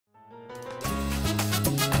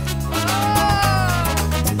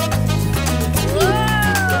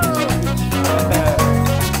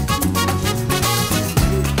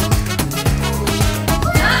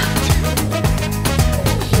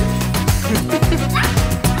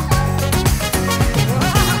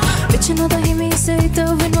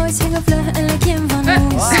dove noi siamo fleur alla chiam van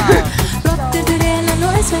ons. Rotter de rena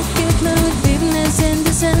noi svekket når vi vinner sin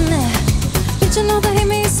de sende. Ikke noe det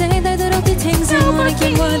hjemme i seg, det er alltid ting som man ikke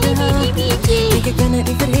må det ha. Ikke kunne i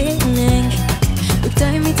forening, og det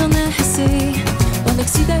er mitt ånde hessi. Og jeg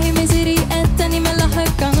sier det hjemme i etten i mellom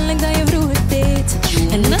høykan, legg deg og roet dit.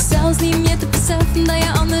 En selv snim gjette på søtten, da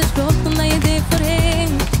jeg andre råpen, da jeg det for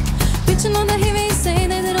heng. Ikke noe det hjemme i seg,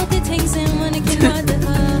 det er alltid ting som man ikke må det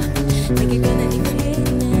ha. Ikke kunne i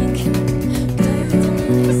forening, og det er mitt ånde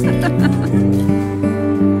hessi.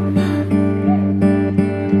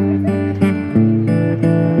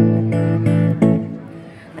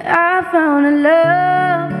 I found a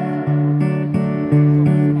love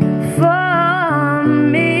for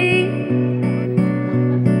me.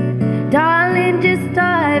 Darling, just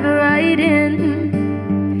dive right in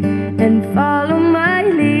and follow my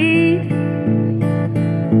lead.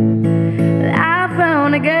 I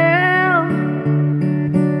found a girl,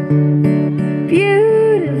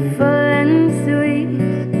 beautiful and sweet.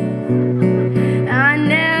 I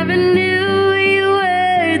never knew you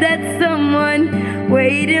were that someone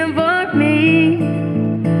waiting for me,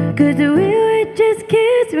 'cause we were just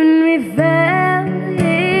kids when we fell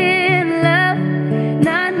in love,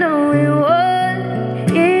 not knowing what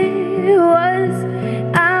it was.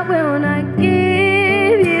 I will not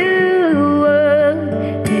give you up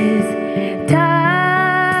this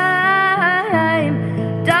time.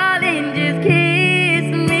 Darling, just kiss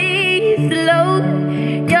me slow.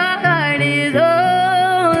 Your heart is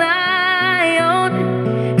all I own,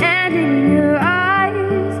 and in your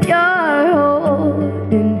eyes you're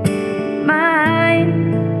holding mine.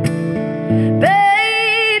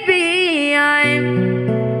 Baby, I'm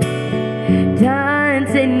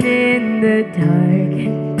dancing in the dark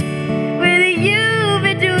with you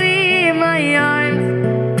between my arms,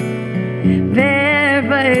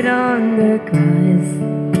 barefoot on the grass,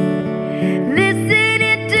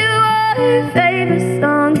 listening to our favorite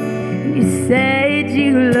song. You said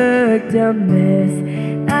you looked a mess.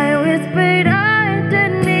 I whispered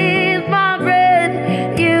underneath my breath,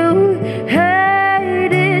 you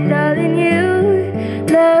heard it, darling. You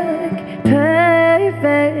look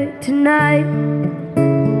perfect tonight.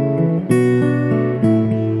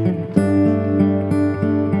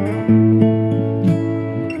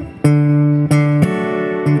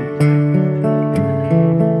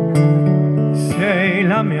 Sei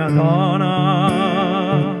la mia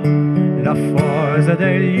donna, la forza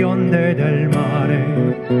degli onde del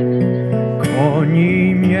mare, con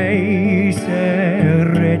i miei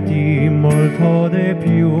segreti molto di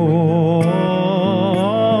più.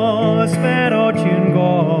 Spero ci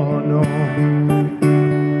ingono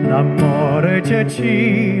l'amore che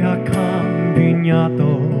ci ha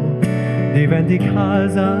cambiato, diventi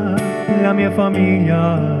casa, la mia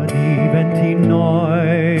famiglia diventi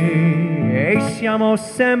noi. E siamo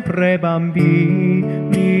sempre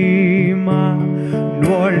bambini, ma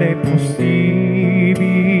non è possibile,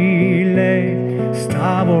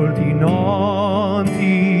 stavolta non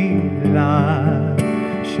ti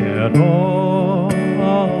lascerò.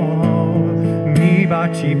 Mi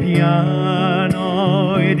baci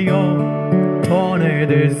piano ed io non è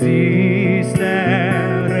desistere,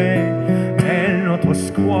 nel tuo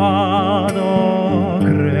sguardo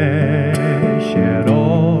crescerò.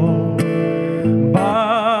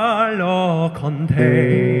 Ballo con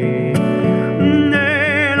te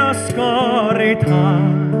nella oscurità,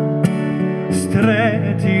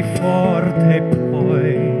 stretti forte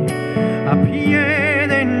poi a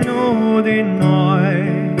piedi nudi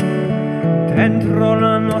noi, dentro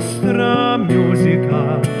la nostra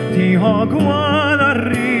musica ti ho guardato a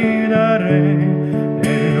ridere,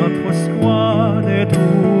 nella tua squadra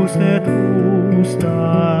tu sei tu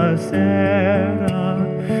stasera.